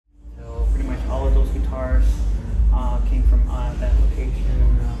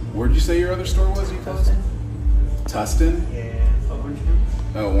you say your other store was? You closed? Tustin? Yeah, Orange County.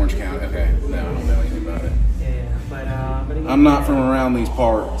 Oh, Orange County. Okay. No, I don't know anything about it. Yeah, but again, I'm not from around these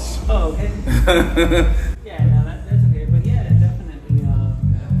parts. Oh, okay. Yeah, no, that's okay. But yeah, definitely.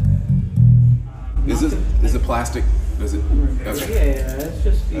 Is it plastic? Is it? Yeah, it's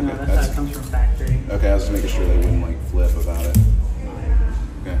just okay, that's how it comes from factory. Okay, I was just making sure they wouldn't like flip about it.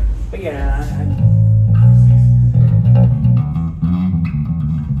 Okay. But yeah,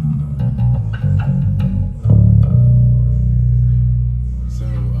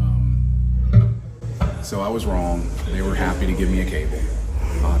 So I was wrong. They were happy to give me a cable.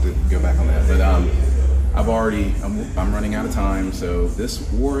 I'll have to go back on that. But I'm running out of time. So this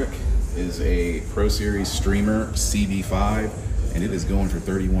Warwick is a Pro Series streamer CV5, and it is going for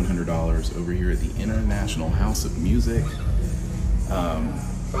 $3,100 over here at the International House of Music.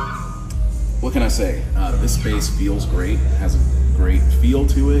 What can I say? This bass feels great, has a great feel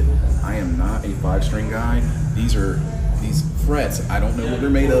to it. I am not a 5-string guy. These frets, I don't know what they're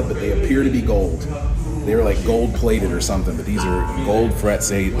made of, but they appear to be gold. They're like gold plated or something, but these are gold frets.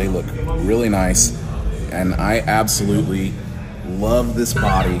 They look really nice, and I absolutely love this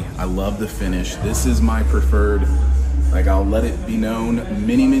body. I love the finish. This is my preferred. Like, I'll let it be known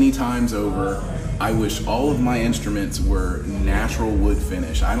many times over, I wish all of my instruments were natural wood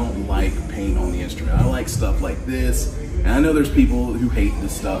finish. I don't like paint on the instrument. I like stuff like this. And I know there's people who hate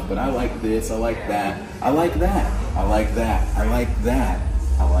this stuff, but I like this, I like that, I like that, I like that, I like that,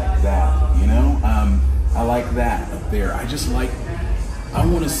 I like that, you know? I like that up there. I just like, I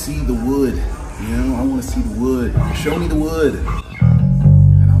want to see the wood, you know? I want to see the wood. Show me the wood,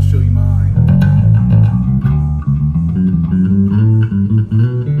 and I'll show you mine.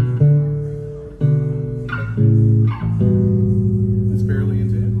 It's barely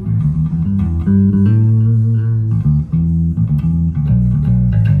into it.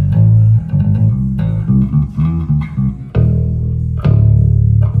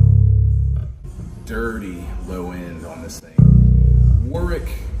 Dirty low end on this thing. Warwick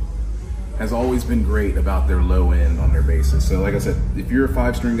has always been great about their low end on their basses. So like I said, if you're a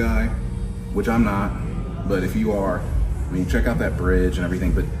 5-string guy, which I'm not, but if you are, I mean, check out that bridge and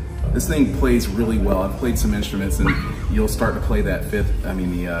everything, but this thing plays really well. I've played some instruments and you'll start to play that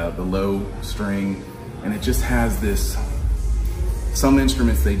the low string, and it just has this, some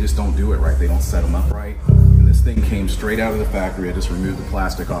instruments, they just don't do it right. They don't set them up right. And this thing came straight out of the factory. I just removed the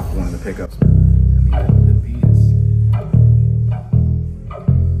plastic off one of the pickups. I mean, the beat is,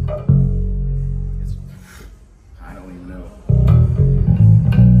 I don't even know.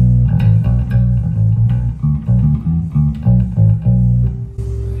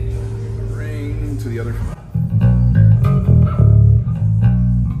 Ring to the other.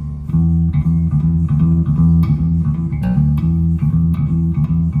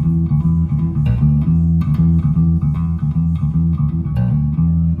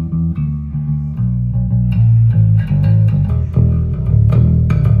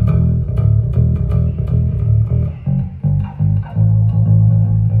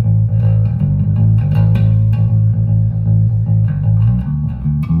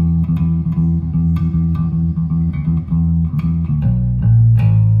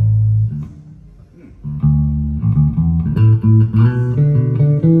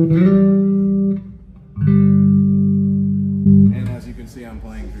 And as you can see, I'm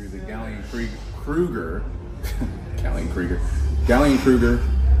playing through the Gallion-Kruger.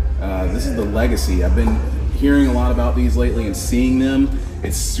 This is the Legacy. I've been hearing a lot about these lately and seeing them.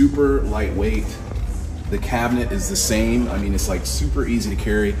 It's super lightweight. The cabinet is the same. I mean, it's like super easy to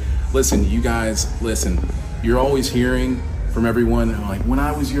carry. Listen, you guys, listen. You're always hearing from everyone, like when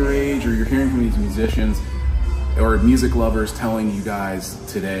I was your age, or you're hearing from these musicians or music lovers telling you guys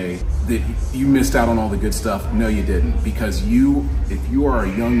today that you missed out on all the good stuff. No, you didn't, because if you are a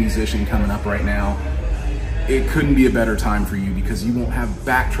young musician coming up right now, it couldn't be a better time for you, because you won't have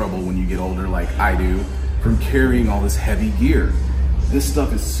back trouble when you get older like I do from carrying all this heavy gear. This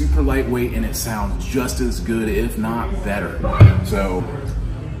stuff is super lightweight and it sounds just as good, if not better. So,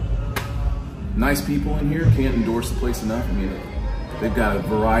 nice people in here, can't endorse the place enough. I mean, they've got a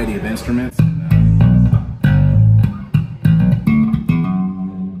variety of instruments.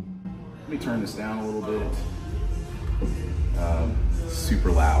 Let me turn this down a little bit.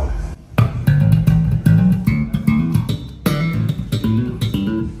 Super loud.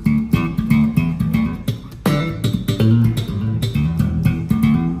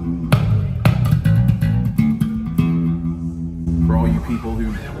 For all you people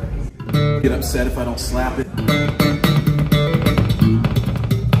who get upset if I don't slap it.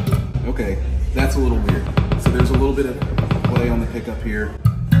 Okay, that's a little weird. So there's a little bit of play on the pickup here.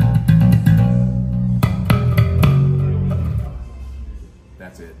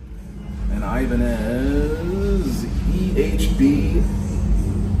 that's it. And Ibanez EHB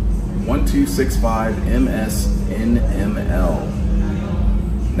 1265 MSNML.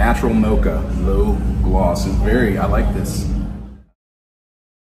 Natural mocha, low gloss. It's very, I like this.